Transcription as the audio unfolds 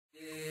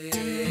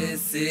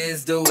This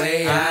is the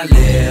way I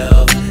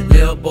live.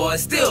 Little boy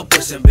still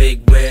pushing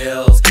big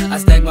wheels. I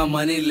stack my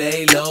money,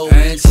 lay low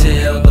and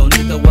chill. Don't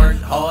need to work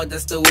hard,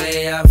 that's the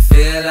way I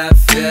feel. I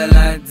feel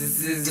like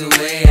this is the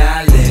way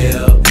I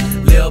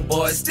live. Little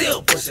boy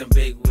still pushing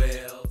big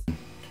wheels.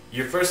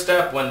 Your first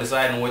step when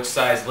deciding which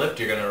size lift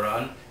you're going to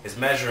run is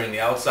measuring the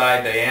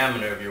outside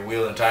diameter of your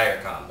wheel and tire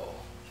combo.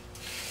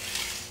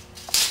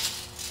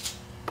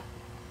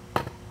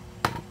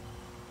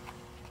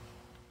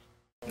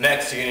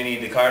 Next, you're going to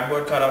need the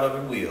cardboard cutout of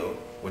your wheel,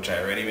 which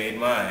I already made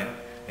mine,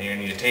 and you're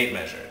going to need a tape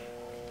measure.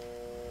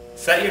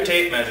 Set your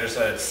tape measure so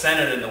that it's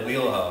centered in the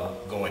wheel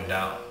hub going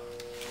down.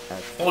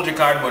 Fold your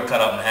cardboard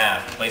cutout in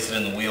half and place it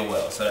in the wheel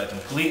well so that it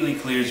completely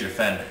clears your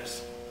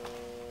fenders.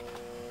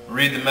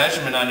 Read the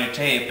measurement on your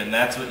tape, and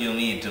that's what you'll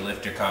need to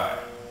lift your car.